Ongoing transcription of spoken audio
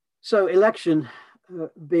So election,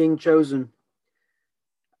 being chosen,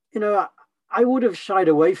 I would have shied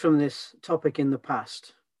away from this topic in the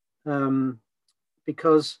past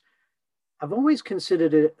because I've always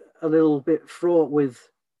considered it a little bit fraught with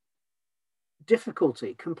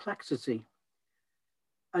difficulty, complexity.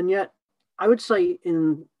 And yet I would say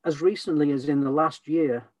in as recently as in the last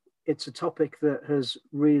year, it's a topic that has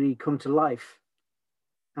really come to life.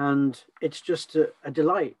 And it's just a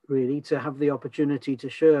delight, really, to have the opportunity to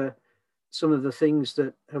share some of the things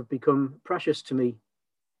that have become precious to me.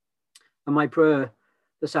 And my prayer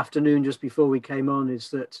this afternoon, just before we came on, is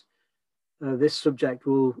that this subject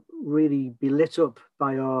will really be lit up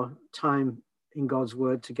by our time in God's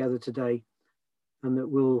word together today, and that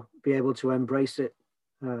we'll be able to embrace it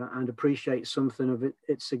and appreciate something of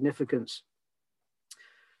its significance.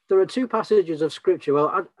 There are two passages of scripture.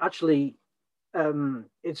 Well, actually,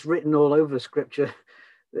 it's written all over scripture,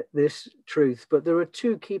 this truth, but there are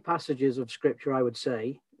two key passages of scripture, I would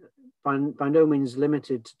say, by no means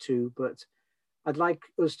limited to two, but I'd like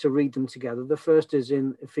us to read them together. The first is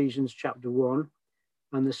in Ephesians chapter 1,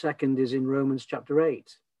 and the second is in Romans chapter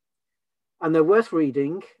 8. And they're worth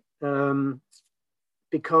reading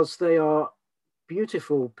because they are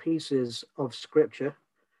beautiful pieces of scripture.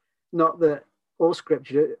 Not that all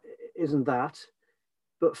scripture isn't that,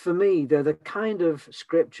 but for me, they're the kind of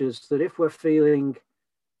scriptures that if we're feeling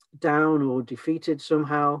down or defeated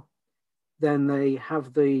somehow, then they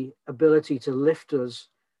have the ability to lift us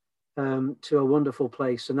to a wonderful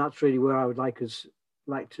place. And that's really where I would like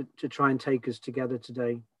to try and take us together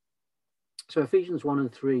today. So Ephesians 1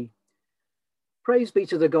 and 3. Praise be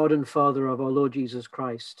to the God and Father of our Lord Jesus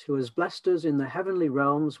Christ, who has blessed us in the heavenly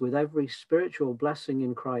realms with every spiritual blessing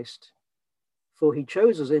in Christ. For he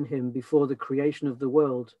chose us in him before the creation of the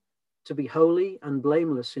world to be holy and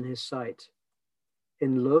blameless in his sight.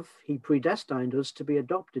 In love, he predestined us to be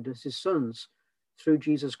adopted as his sons through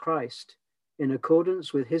Jesus Christ, in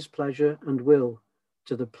accordance with his pleasure and will,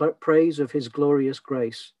 to the praise of his glorious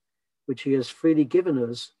grace, which he has freely given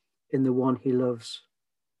us in the one he loves.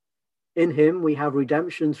 In him we have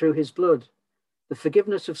redemption through his blood, the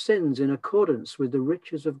forgiveness of sins in accordance with the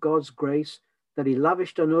riches of God's grace that he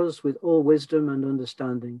lavished on us with all wisdom and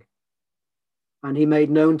understanding. And he made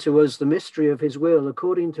known to us the mystery of his will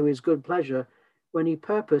according to his good pleasure, when he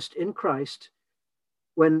purposed in Christ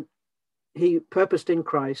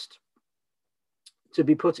to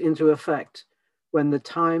be put into effect when the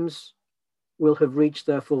times will have reached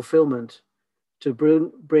their fulfillment, to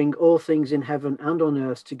bring all things in heaven and on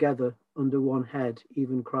earth together under one head,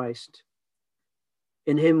 even Christ.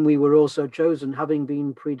 In him we were also chosen, having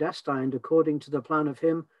been predestined according to the plan of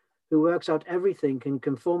him who works out everything in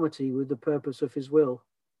conformity with the purpose of his will,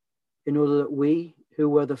 in order that we, who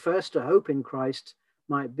were the first to hope in Christ,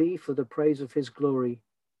 might be for the praise of his glory.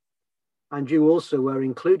 And you also were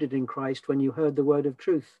included in Christ when you heard the word of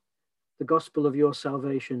truth, the gospel of your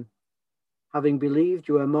salvation. Having believed,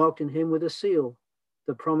 you are marked in him with a seal,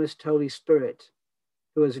 the promised Holy Spirit,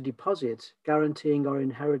 who is a deposit guaranteeing our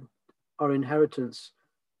inheritance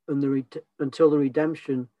until the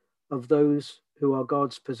redemption of those who are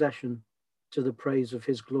God's possession, to the praise of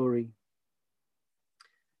his glory.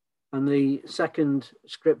 And the second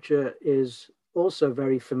scripture is also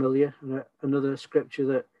very familiar, another scripture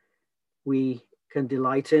that we can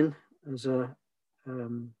delight in as a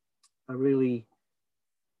really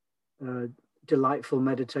delightful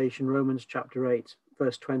meditation, Romans chapter 8,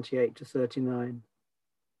 verse 28 to 39.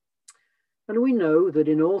 And we know that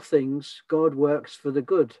in all things God works for the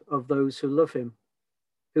good of those who love him,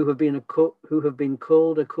 who have been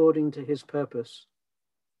called according to his purpose.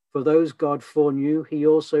 For those God foreknew, he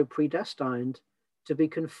also predestined to be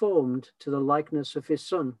conformed to the likeness of his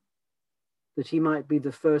Son, that he might be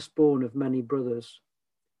the firstborn of many brothers.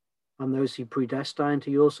 And those he predestined,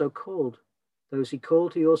 he also called. Those he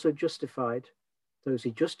called, he also justified. Those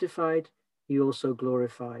he justified, he also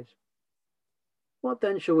glorified. What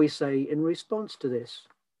then shall we say in response to this?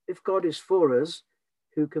 If God is for us,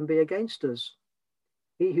 who can be against us?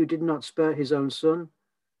 He who did not spare his own Son,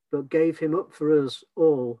 but gave him up for us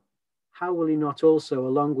all, how will he not also,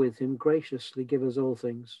 along with him, graciously give us all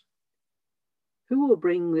things? Who will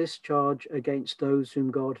bring this charge against those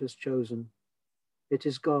whom God has chosen? It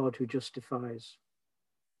is God who justifies.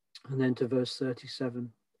 And then to verse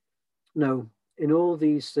 37. No, in all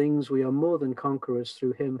these things we are more than conquerors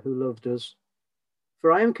through him who loved us.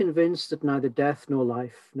 For I am convinced that neither death nor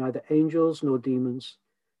life, neither angels nor demons,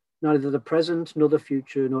 neither the present nor the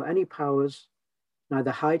future, nor any powers, neither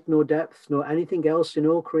height nor depth, nor anything else in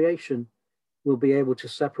all creation will be able to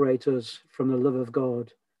separate us from the love of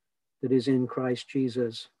God that is in Christ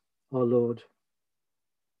Jesus, our Lord.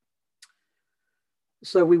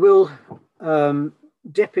 So we will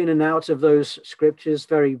dip in and out of those scriptures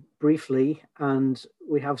very briefly, and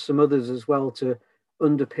we have some others as well to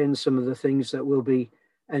underpin some of the things that we'll be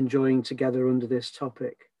enjoying together under this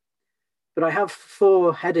topic. But I have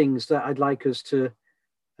 4 headings that I'd like us to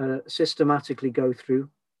systematically go through.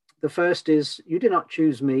 The first is, you did not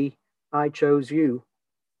choose me, I chose you.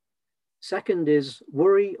 Second is,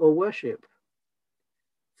 worry or worship.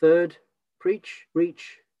 Third, preach,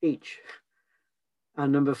 reach, each.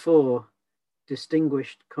 And number 4,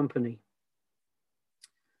 distinguished company.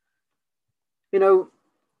 You know,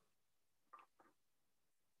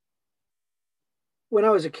 when I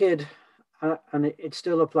was a kid, and it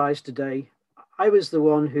still applies today, I was the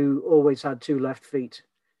one who always had 2 left feet.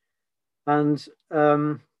 And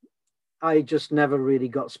I just never really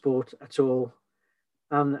got sport at all.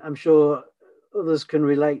 And I'm sure others can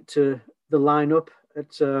relate to the lineup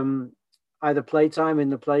at either playtime in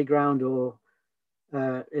the playground or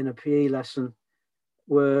in a PE lesson,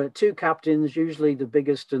 were 2 captains, usually the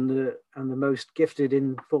biggest and the most gifted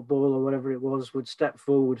in football or whatever it was, would step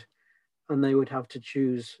forward and they would have to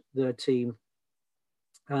choose their team.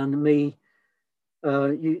 And me,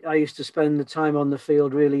 I used to spend the time on the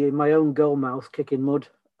field really in my own goal mouth, kicking mud.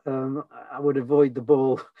 I would avoid the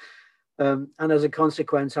ball. And as a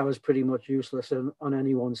consequence, I was pretty much useless on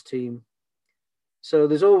anyone's team. So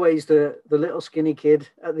there's always the little skinny kid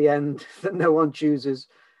at the end that no one chooses.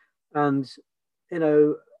 And, you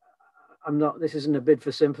know, this isn't a bid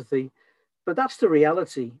for sympathy, but that's the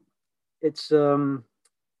reality. It's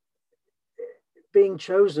being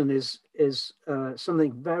chosen is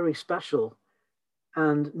something very special,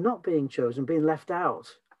 and not being chosen, being left out,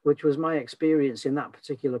 which was my experience in that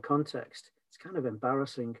particular context. It's kind of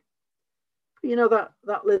embarrassing. You know,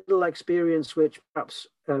 that little experience, which perhaps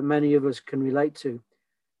many of us can relate to.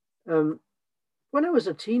 When I was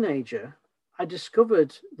a teenager, I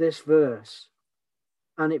discovered this verse,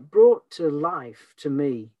 and it brought to life to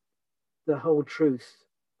me the whole truth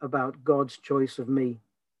about God's choice of me.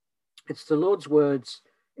 It's the Lord's words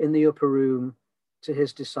in the upper room to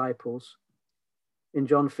his disciples. In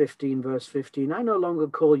John 15, verse 15, I no longer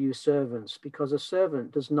call you servants, because a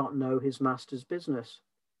servant does not know his master's business.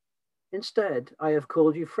 Instead, I have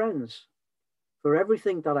called you friends, for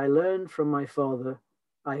everything that I learned from my Father,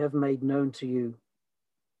 I have made known to you.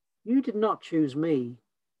 You did not choose me,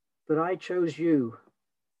 but I chose you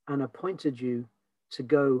and appointed you to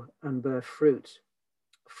go and bear fruit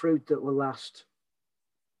that will last.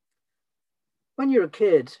 When you're a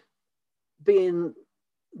kid, being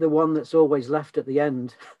the one that's always left at the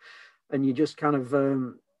end, and you just kind of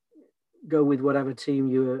go with whatever team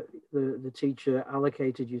the teacher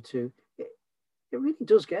allocated you to, it really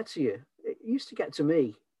does get to you. It used to get to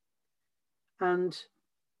me. And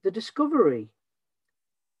the discovery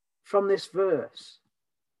from this verse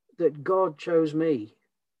that God chose me,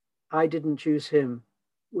 I didn't choose him,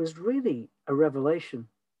 was really a revelation.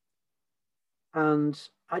 And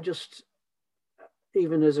I just,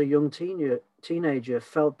 even as a young teenager,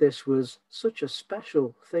 felt this was such a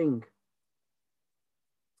special thing.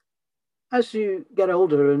 As you get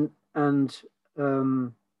older and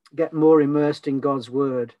get more immersed in God's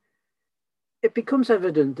word, it becomes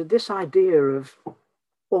evident that this idea of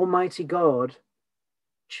Almighty God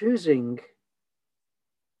choosing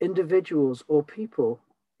individuals or people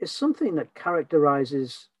is something that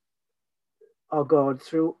characterizes our God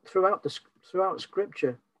throughout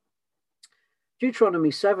Scripture.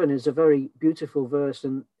 Deuteronomy 7 is a very beautiful verse,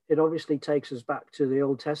 and it obviously takes us back to the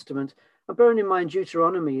Old Testament. And bearing in mind,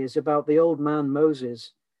 Deuteronomy is about the old man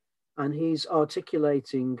Moses, and he's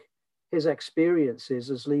articulating his experiences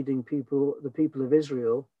as leading the people of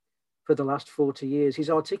Israel for the last 40 years. He's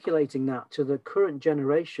articulating that to the current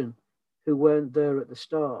generation who weren't there at the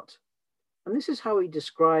start. And this is how he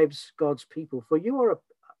describes God's people. For you are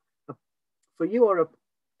a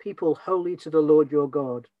people holy to the Lord your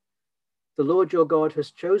God. The Lord your God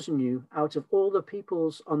has chosen you out of all the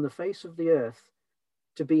peoples on the face of the earth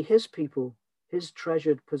to be his people, his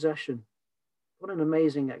treasured possession. What an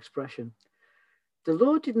amazing expression. The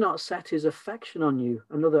Lord did not set his affection on you,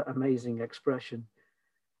 another amazing expression,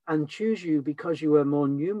 and choose you because you were more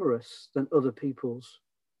numerous than other peoples.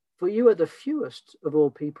 For you are the fewest of all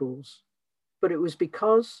peoples, but it was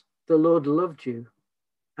because the Lord loved you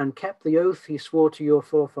and kept the oath he swore to your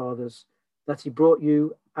forefathers, that he brought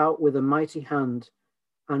you out with a mighty hand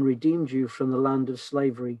and redeemed you from the land of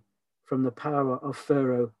slavery, from the power of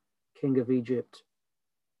Pharaoh, king of Egypt.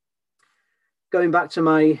 Going back to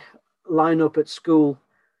my lineup at school,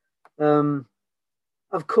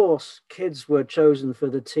 of course, kids were chosen for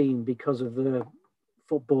the team because of their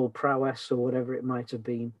football prowess or whatever it might have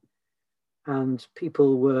been. and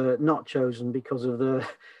people were not chosen because of their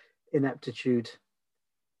ineptitude.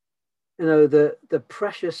 You know, the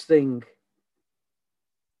precious thing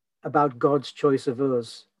about God's choice of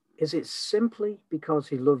us is it's simply because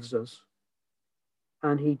he loves us.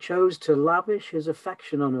 And he chose to lavish his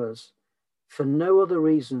affection on us for no other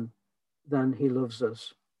reason than he loves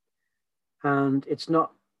us. And it's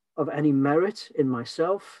not of any merit in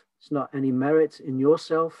myself. It's not any merit in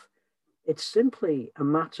yourself. It's simply a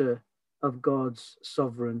matter of God's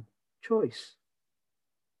sovereign choice.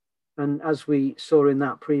 And as we saw in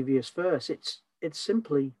that previous verse, it's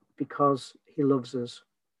simply because he loves us.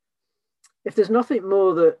 If there's nothing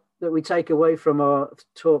more that we take away from our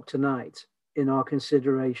talk tonight in our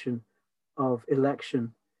consideration of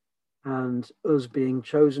election and us being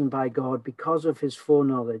chosen by God because of his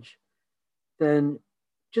foreknowledge, then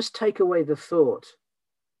just take away the thought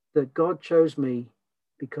that God chose me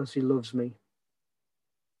because he loves me.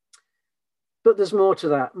 But there's more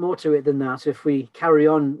to it than that. If we carry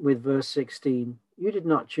on with verse 16, you did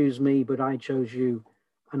not choose me, but I chose you,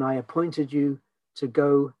 and I appointed you to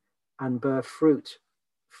go and bear fruit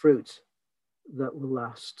that will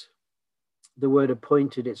last. The word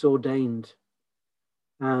appointed, it's ordained,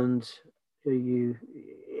 and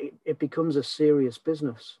it becomes a serious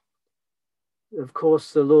business. Of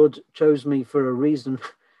course, the Lord chose me for a reason,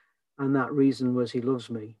 and that reason was he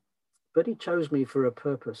loves me. But he chose me for a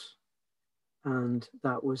purpose. And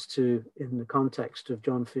that was to, in the context of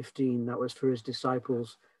John 15, that was for his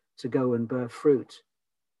disciples to go and bear fruit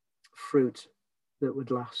that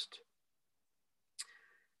would last.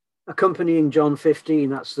 Accompanying John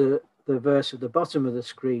 15, that's the verse at the bottom of the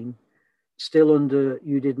screen, still under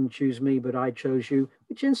you didn't choose me, but I chose you,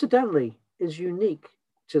 which incidentally is unique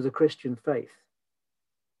to the Christian faith.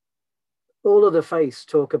 All of the faiths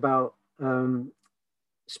talk about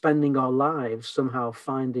spending our lives somehow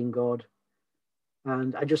finding God.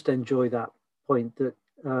 And I just enjoy that point that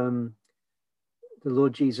the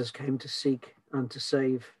Lord Jesus came to seek and to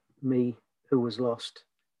save me who was lost.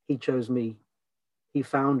 He chose me. He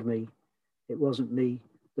found me. It wasn't me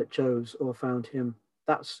that chose or found him.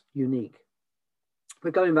 That's unique.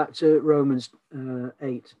 We're going back to Romans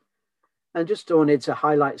 8. And just wanted to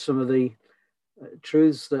highlight some of the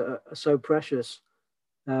truths that are so precious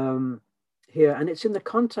here. And it's in the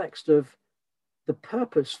context of the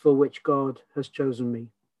purpose for which God has chosen me.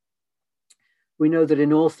 We know that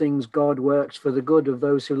in all things God works for the good of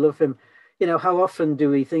those who love him. You know, how often do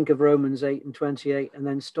we think of Romans 8 and 28 and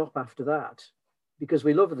then stop after that? Because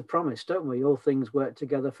we love the promise, don't we? All things work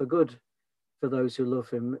together for good for those who love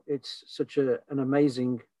him. It's such an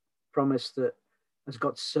amazing promise that has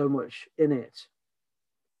got so much in it.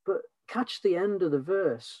 But catch the end of the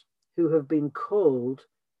verse, who have been called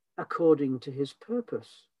according to his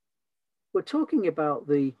purpose. We're talking about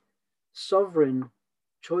the sovereign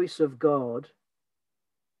choice of God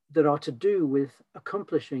that are to do with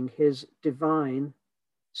accomplishing his divine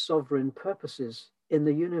sovereign purposes in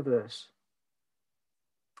the universe.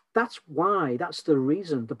 That's why, that's the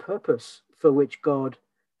reason, the purpose for which God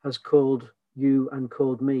has called you and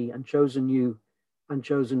called me and chosen you and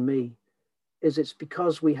chosen me, is it's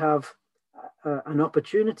because we have an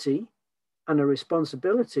opportunity and a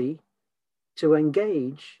responsibility to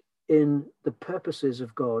engage in the purposes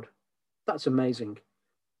of God. That's amazing.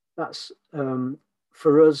 That's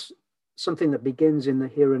for us something that begins in the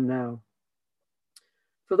here and now.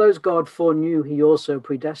 For those God foreknew, he also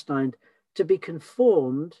predestined to be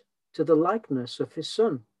conformed to the likeness of his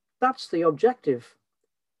Son. That's the objective.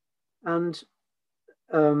 And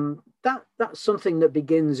that's something that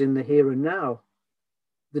begins in the here and now.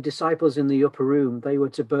 The disciples in the upper room, they were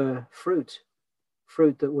to bear fruit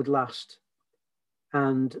that would last.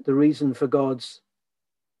 And the reason for God's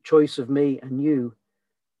choice of me and you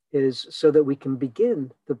is so that we can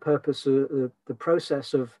begin the purpose of the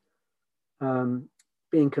process of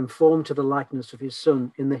being conformed to the likeness of his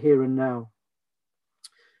Son in the here and now.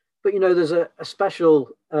 But, you know, there's a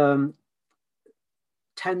special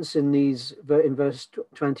tense in verse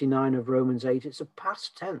 29 of Romans 8. It's a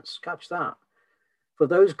past tense. Catch that. For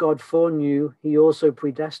those God foreknew, he also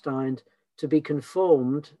predestined to be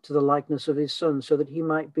conformed to the likeness of his Son, so that he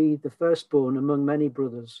might be the firstborn among many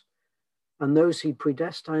brothers. And those he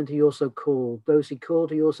predestined, he also called. Those he called,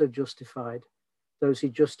 he also justified. Those he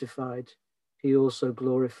justified, he also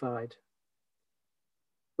glorified.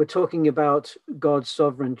 We're talking about God's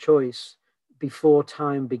sovereign choice before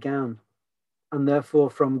time began. And therefore,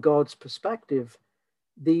 from God's perspective,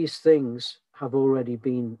 these things have already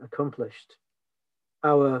been accomplished.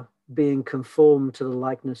 Our being conformed to the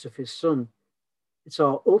likeness of his Son, it's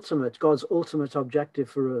God's ultimate objective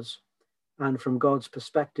for us. And from God's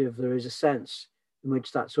perspective, there is a sense in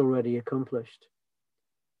which that's already accomplished.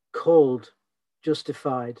 Called,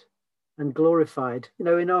 justified, and glorified. You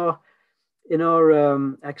know, in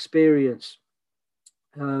our experience,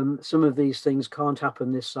 some of these things can't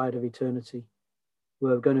happen this side of eternity.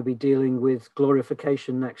 We're going to be dealing with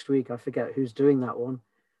glorification next week. I forget who's doing that one.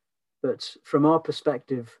 But from our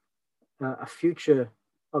perspective, a future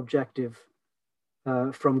objective,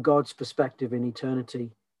 from God's perspective in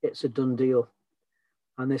eternity, it's a done deal.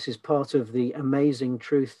 And this is part of the amazing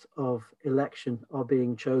truth of election, or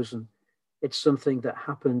being chosen. It's something that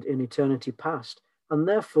happened in eternity past, and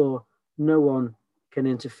therefore no one can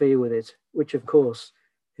interfere with it, which of course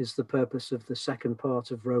is the purpose of the second part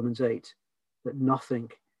of Romans 8, that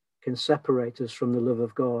nothing can separate us from the love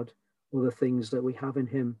of God or the things that we have in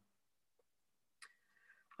him.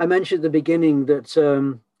 I mentioned at the beginning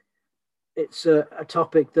that it's a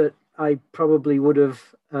topic that I probably would have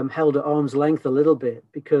held at arm's length a little bit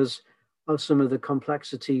because of some of the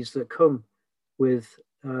complexities that come with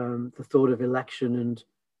the thought of election and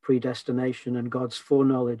predestination and God's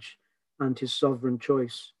foreknowledge and his sovereign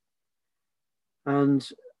choice. And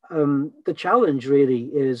the challenge really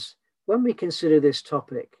is, when we consider this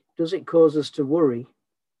topic, does it cause us to worry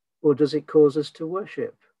or does it cause us to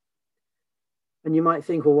worship? And you might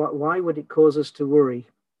think, well, why would it cause us to worry?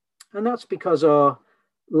 And that's because our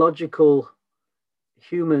logical,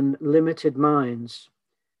 human, limited minds,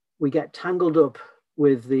 we get tangled up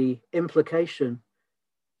with the implication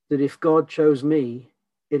that if God chose me,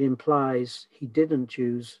 it implies he didn't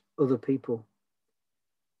choose other people.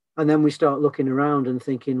 And then we start looking around and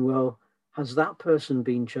thinking, well, has that person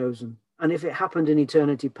been chosen? And if it happened in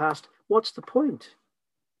eternity past, what's the point?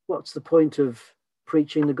 What's the point of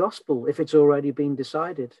preaching the gospel if it's already been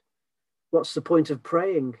decided? What's the point of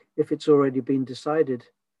praying if it's already been decided?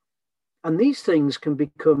 And these things can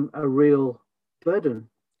become a real burden,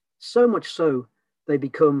 so much so they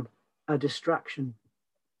become a distraction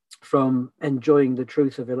from enjoying the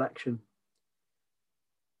truth of election.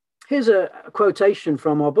 Here's a quotation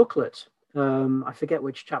from our booklet. I forget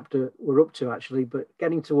which chapter we're up to actually, but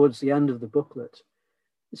getting towards the end of the booklet.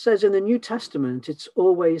 It says, in the New Testament, it's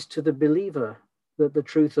always to the believer that the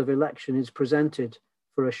truth of election is presented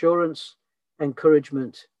for assurance,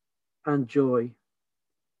 encouragement, and joy.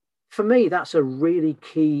 For me, that's a really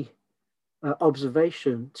key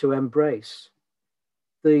observation to embrace.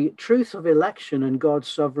 The truth of election and God's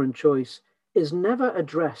sovereign choice is never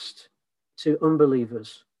addressed to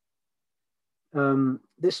unbelievers.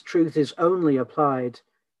 This truth is only applied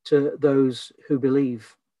to those who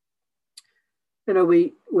believe. You know,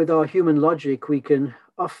 with our human logic, we can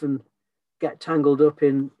often get tangled up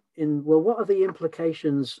in, well, what are the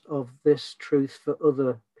implications of this truth for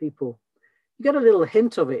other people? You get a little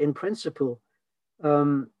hint of it in principle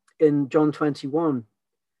in John 21,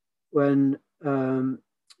 when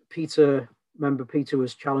Peter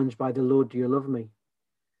was challenged by the Lord, do you love me?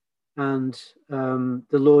 And the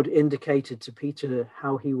Lord indicated to Peter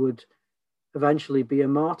how he would eventually be a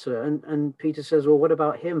martyr. And Peter says, well, what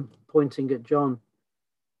about him? Pointing at John.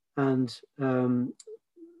 And the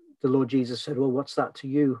Lord Jesus said, well, what's that to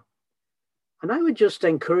you? And I would just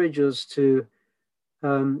encourage us to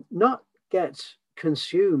not get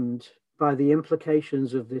consumed by the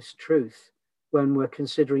implications of this truth when we're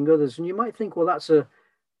considering others. And you might think, well, that's a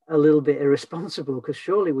little bit irresponsible, because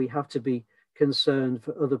surely we have to be concerned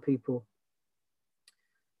for other people.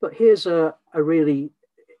 But here's a really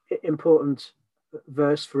important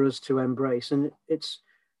verse for us to embrace, and it's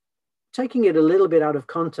taking it a little bit out of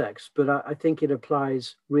context, but I think it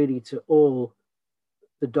applies really to all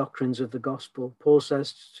the doctrines of the gospel. Paul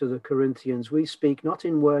says to the Corinthians, we speak not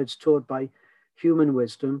in words taught by human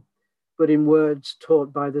wisdom, but in words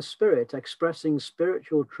taught by the Spirit, expressing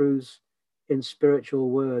spiritual truths in spiritual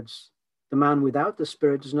words. The man without the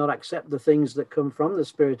Spirit does not accept the things that come from the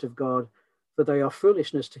Spirit of God, for they are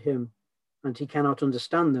foolishness to him, and he cannot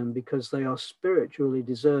understand them because they are spiritually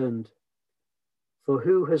discerned. For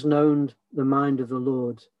who has known the mind of the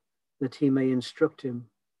Lord, that he may instruct him?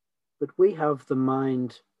 But we have the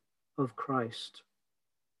mind of Christ.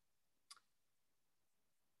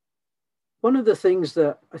 One of the things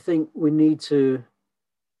that I think we need to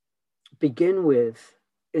begin with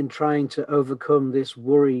in trying to overcome this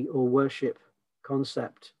worry or worship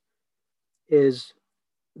concept is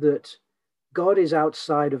that God is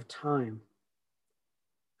outside of time.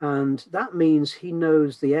 And that means he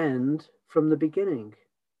knows the end from the beginning.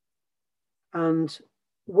 And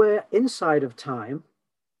we're inside of time.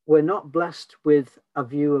 We're not blessed with a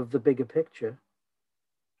view of the bigger picture.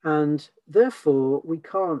 And therefore, we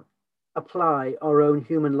can't apply our own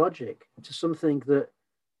human logic to something that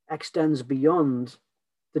extends beyond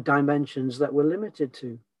the dimensions that we're limited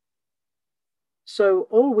to. So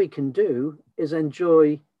all we can do is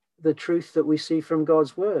enjoy the truth that we see from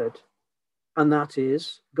God's word. And that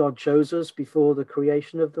is, God chose us before the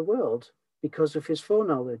creation of the world because of his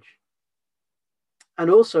foreknowledge. And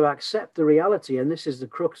also accept the reality, and this is the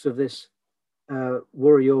crux of this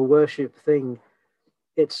worry or worship thing.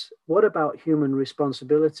 It's what about human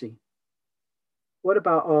responsibility? What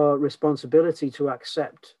about our responsibility to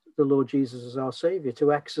accept the Lord Jesus as our Savior,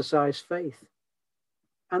 to exercise faith?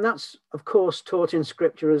 And that's, of course, taught in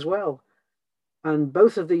Scripture as well. And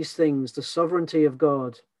both of these things, the sovereignty of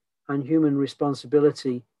God and human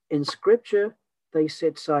responsibility, in Scripture, they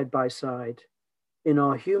sit side by side. In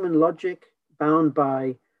our human logic, bound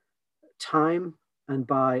by time and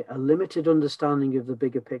by a limited understanding of the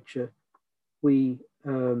bigger picture, we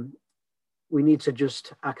need to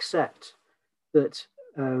just accept that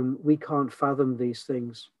we can't fathom these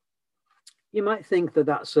things. You might think that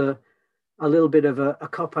that's a little bit of a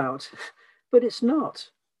cop-out, but it's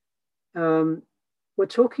not. We're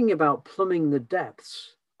talking about plumbing the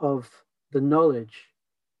depths of the knowledge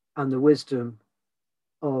and the wisdom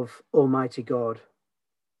of Almighty God.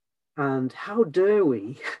 And how dare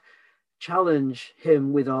we challenge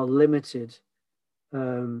him with our limited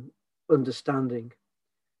understanding?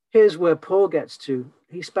 Here's where Paul gets to.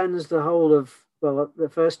 He spends the whole of, the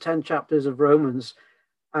first 10 chapters of Romans,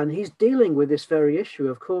 and he's dealing with this very issue.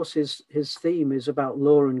 Of course, his theme is about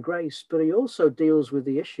law and grace, but he also deals with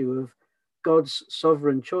the issue of God's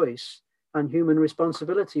sovereign choice and human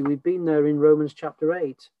responsibility. We've been there in Romans chapter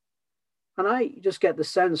 8. And I just get the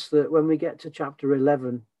sense that when we get to chapter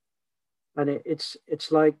 11, and it's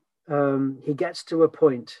like he gets to a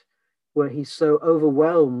point where he's so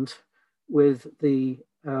overwhelmed with the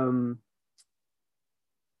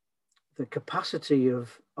capacity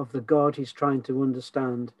of the God he's trying to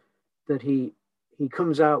understand, that he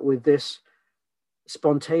comes out with this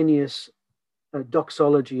spontaneous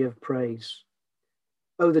doxology of praise.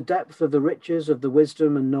 Oh, the depth of the riches of the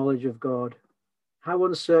wisdom and knowledge of God. How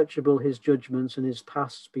unsearchable his judgments and his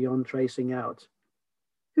paths beyond tracing out.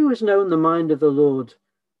 Who has known the mind of the Lord,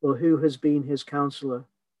 or who has been his counselor?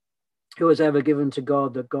 Who has ever given to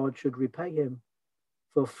God that God should repay him?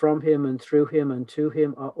 For from him and through him and to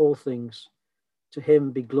him are all things. To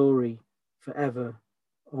him be glory forever.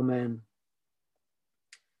 Amen.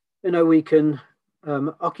 You know, we can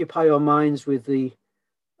occupy our minds with the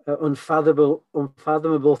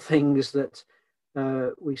unfathomable things that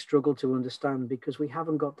we struggle to understand because we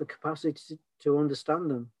haven't got the capacity to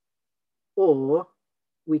understand them. Or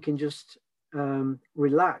we can just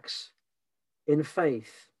relax in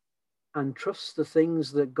faith and trust the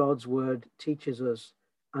things that God's word teaches us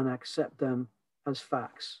and accept them as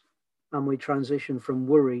facts. And we transition from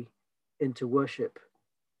worry into worship,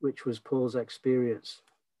 which was Paul's experience.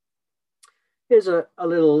 Here's a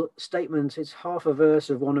little statement. It's half a verse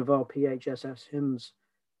of one of our PHSS hymns.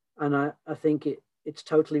 And I think it's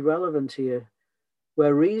totally relevant here.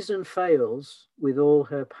 Where reason fails with all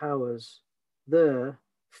her powers, there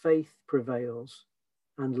faith prevails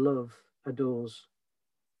and love adores.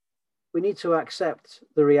 We need to accept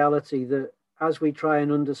the reality that as we try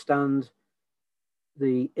and understand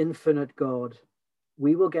the infinite God,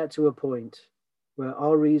 we will get to a point where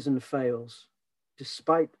our reason fails,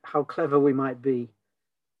 despite how clever we might be,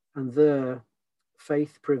 and there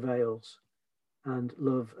faith prevails and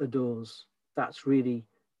love adores. That's really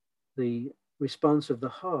the response of the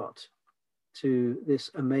heart to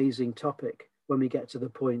this amazing topic when we get to the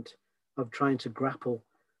point of trying to grapple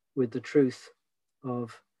with the truth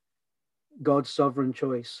of God's sovereign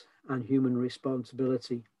choice and human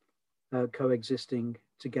responsibility coexisting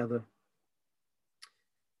together.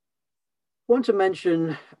 I want to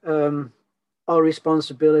mention our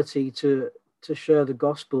responsibility to share the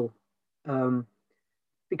gospel,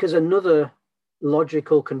 because another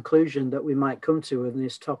logical conclusion that we might come to in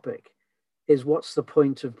this topic is, what's the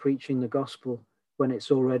point of preaching the gospel when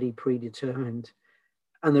it's already predetermined?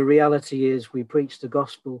 And the reality is we preach the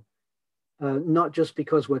gospel not just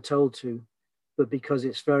because we're told to, but because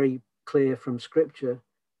it's very clear from Scripture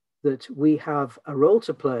that we have a role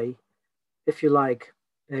to play, if you like,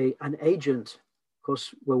 an agent. Of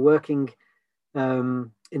course, we're working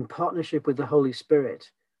in partnership with the Holy Spirit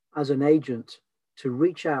as an agent to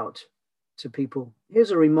reach out to people.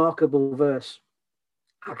 Here's a remarkable verse,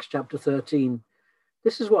 Acts chapter 13.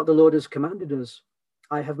 This is what the Lord has commanded us.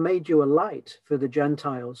 I have made you a light for the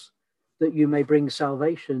Gentiles, that you may bring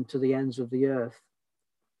salvation to the ends of the earth.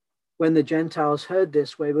 When the Gentiles heard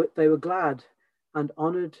this, they were glad and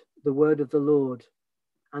honored the word of the Lord.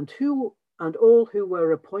 And all who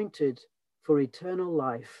were appointed for eternal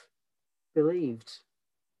life believed.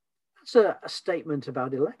 That's a statement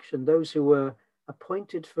about election, those who were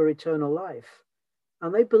appointed for eternal life.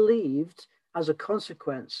 And they believed as a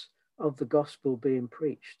consequence of the gospel being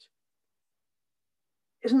preached.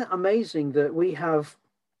 Isn't it amazing that we have,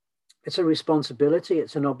 it's a responsibility,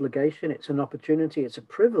 it's an obligation, it's an opportunity, it's a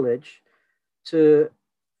privilege to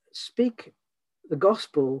speak the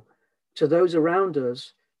gospel to those around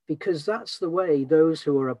us, because that's the way those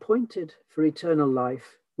who are appointed for eternal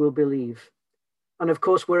life will believe. And of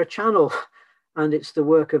course, we're a channel, and it's the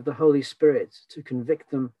work of the Holy Spirit to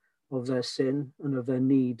convict them of their sin and of their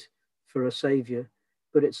need for a Savior.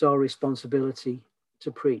 But it's our responsibility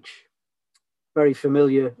to preach. Very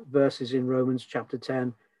familiar verses in Romans chapter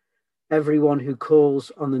 10. Everyone who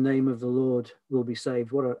calls on the name of the Lord will be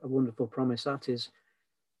saved. What a wonderful promise that is.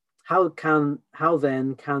 How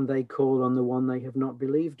then can they call on the one they have not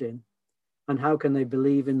believed in? And how can they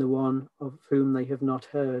believe in the one of whom they have not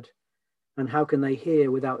heard? And how can they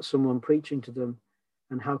hear without someone preaching to them?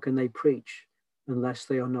 And how can they preach unless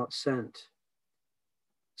they are not sent?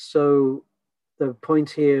 So the point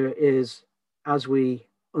here is, as we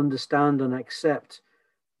understand and accept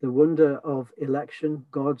the wonder of election,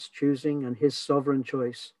 God's choosing and his sovereign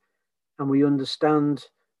choice, and we understand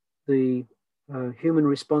the human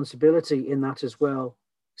responsibility in that as well,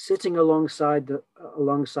 sitting alongside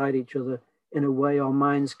each other in a way our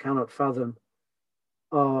minds cannot fathom,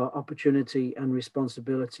 our opportunity and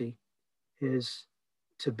responsibility is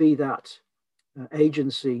to be that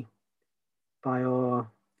agency by our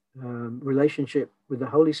relationship with the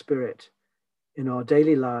Holy Spirit in our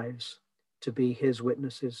daily lives to be his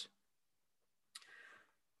witnesses.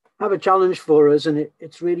 I have a challenge for us, and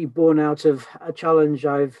it's really born out of a challenge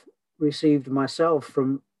I've received myself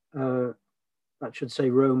from, that should say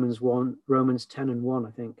Romans 10 and 1, I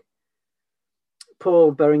think.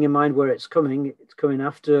 Paul, bearing in mind where it's coming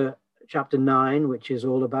after chapter 9, which is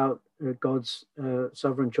all about God's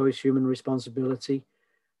sovereign choice, human responsibility.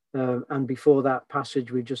 And before that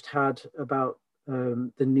passage we just had about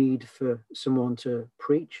the need for someone to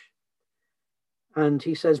preach. And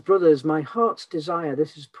he says, brothers, my heart's desire,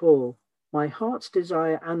 this is Paul, my heart's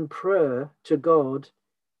desire and prayer to God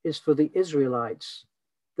is for the Israelites,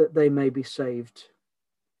 that they may be saved.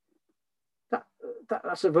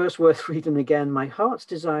 That's a verse worth reading again. My heart's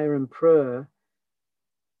desire and prayer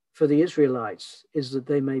for the Israelites is that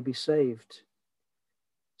they may be saved.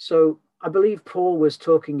 So I believe Paul was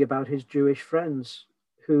talking about his Jewish friends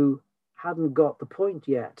who hadn't got the point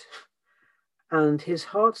yet. And his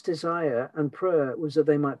heart's desire and prayer was that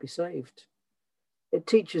they might be saved. It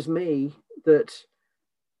teaches me that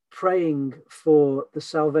praying for the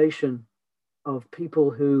salvation of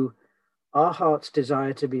people who our hearts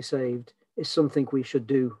desire to be saved is something we should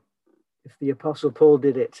do. If the Apostle Paul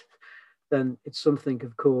did it, then it's something,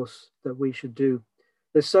 of course, that we should do.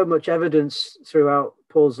 There's so much evidence throughout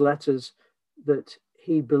Paul's letters that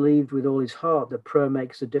he believed with all his heart that prayer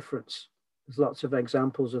makes a difference. There's lots of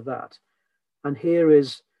examples of that. And here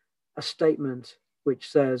is a statement which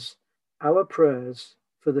says, our prayers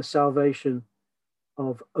for the salvation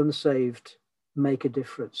of unsaved make a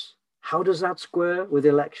difference. How does that square with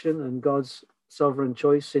election and God's sovereign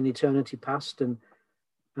choice in eternity past and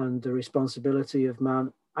the responsibility of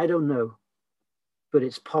man? I don't know, but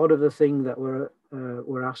it's part of the thing that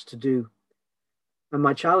we're asked to do. And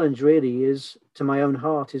my challenge really is to my own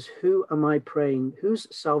heart is, who am I praying? Whose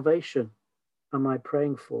salvation am I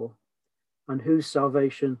praying for? And whose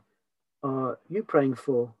salvation are you praying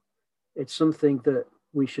for? It's something that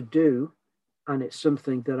we should do, and it's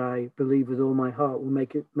something that I believe with all my heart will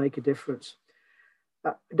make a difference.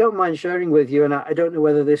 I don't mind sharing with you, and I don't know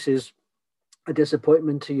whether this is a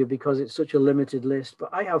disappointment to you because it's such a limited list, but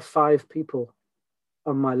I have 5 people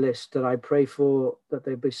on my list that I pray for that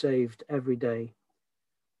they be saved every day.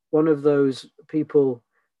 One of those people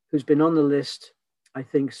who's been on the list, I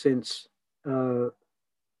think, since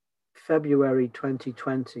February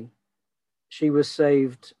 2020. She was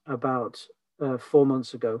saved about 4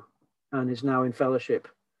 months ago and is now in fellowship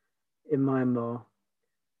in Myanmar.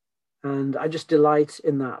 And I just delight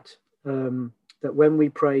in that, that when we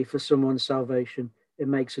pray for someone's salvation, it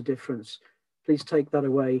makes a difference. Please take that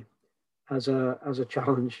away as a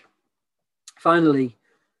challenge. Finally,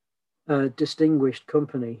 distinguished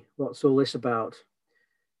company. What's all this about?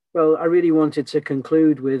 Well, I really wanted to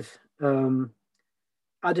conclude with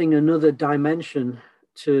adding another dimension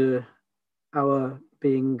to our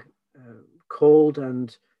being called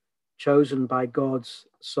and chosen by God's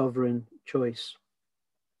sovereign choice.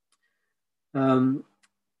 The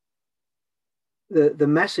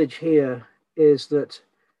message here is that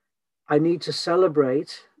I need to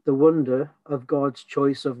celebrate the wonder of God's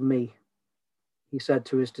choice of me. He said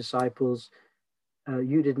to his disciples,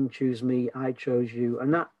 you didn't choose me, I chose you.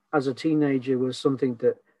 And that, as a teenager, was something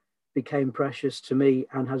that became precious to me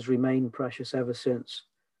and has remained precious ever since.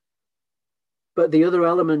 But the other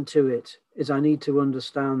element to it is I need to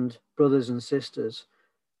understand, brothers and sisters,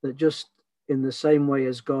 that just in the same way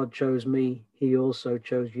as God chose me, he also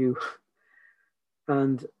chose you.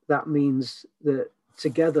 And that means that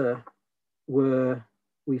together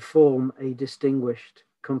we form a distinguished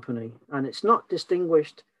company. And it's not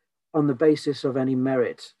distinguished on the basis of any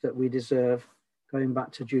merit that we deserve, going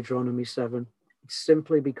back to Deuteronomy 7. It's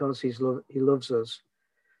simply because he loves us.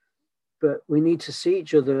 But we need to see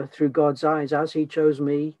each other through God's eyes. As he chose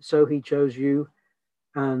me, so he chose you.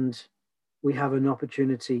 And we have an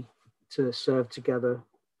opportunity to serve together.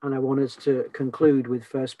 And I want us to conclude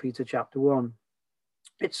with 1 Peter chapter 1.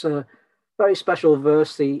 It's a very special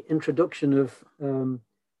verse, the introduction of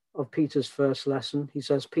Peter's first lesson. He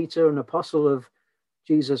says, Peter, an apostle of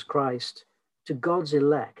Jesus Christ, to God's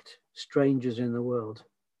elect, strangers in the world.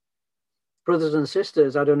 Brothers and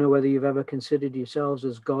sisters, I don't know whether you've ever considered yourselves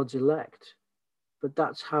as God's elect, but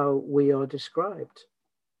that's how we are described.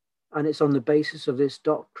 And it's on the basis of this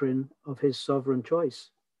doctrine of his sovereign choice.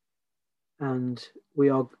 And we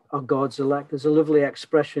are God's elect. There's a lovely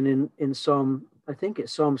expression in Psalm, I think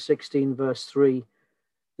it's Psalm 16, verse 3,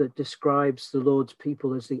 that describes the Lord's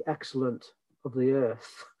people as the excellent of the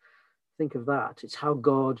earth. Think of that. It's how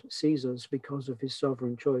God sees us because of his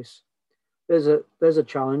sovereign choice. There's a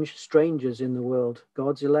challenge, strangers in the world.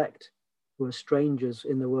 God's elect who are strangers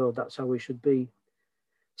in the world. That's how we should be.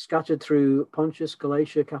 Scattered through Pontus,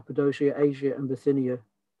 Galatia, Cappadocia, Asia, and Bithynia,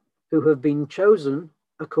 who have been chosen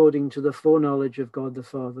according to the foreknowledge of God the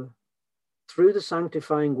Father, through the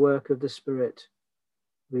sanctifying work of the Spirit.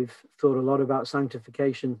 We've thought a lot about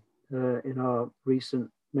sanctification in our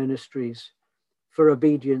recent ministries, for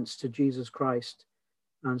obedience to Jesus Christ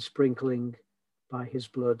and sprinkling by his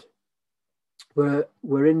blood.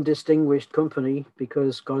 We're in distinguished company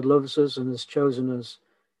because God loves us and has chosen us,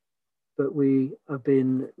 but we have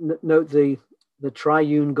been, note the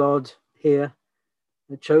triune God here,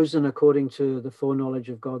 chosen according to the foreknowledge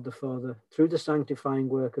of God the Father, through the sanctifying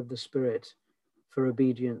work of the Spirit, for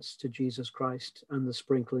obedience to Jesus Christ and the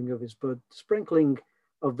sprinkling of his blood. The sprinkling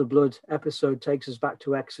of the blood episode takes us back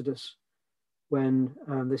to Exodus, when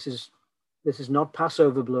this is not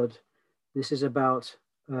Passover blood. This is about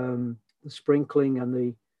the sprinkling and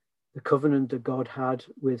the covenant that God had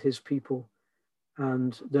with his people.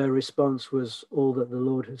 And their response was, all that the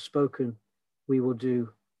Lord has spoken, we will do.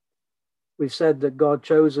 We've said that God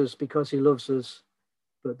chose us because he loves us,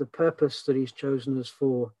 but the purpose that he's chosen us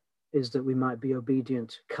for is that we might be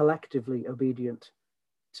obedient, collectively obedient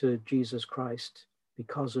to Jesus Christ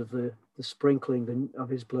because of the sprinkling of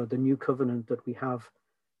his blood, the new covenant that we have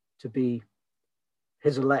to be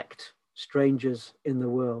his elect, strangers in the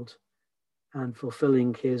world, and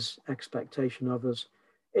fulfilling his expectation of us.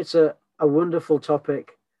 It's a wonderful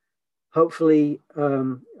topic, hopefully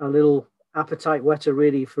a little appetite whetter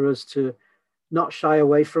really for us to not shy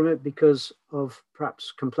away from it because of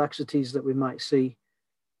perhaps complexities that we might see,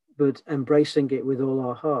 but embracing it with all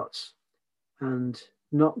our hearts and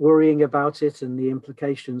not worrying about it and the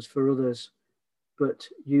implications for others, but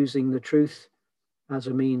using the truth as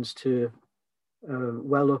a means to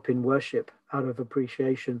well up in worship out of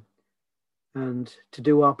appreciation, and to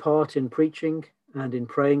do our part in preaching and in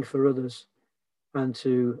praying for others, and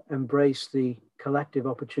to embrace the collective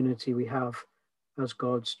opportunity we have as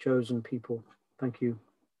God's chosen people. Thank you.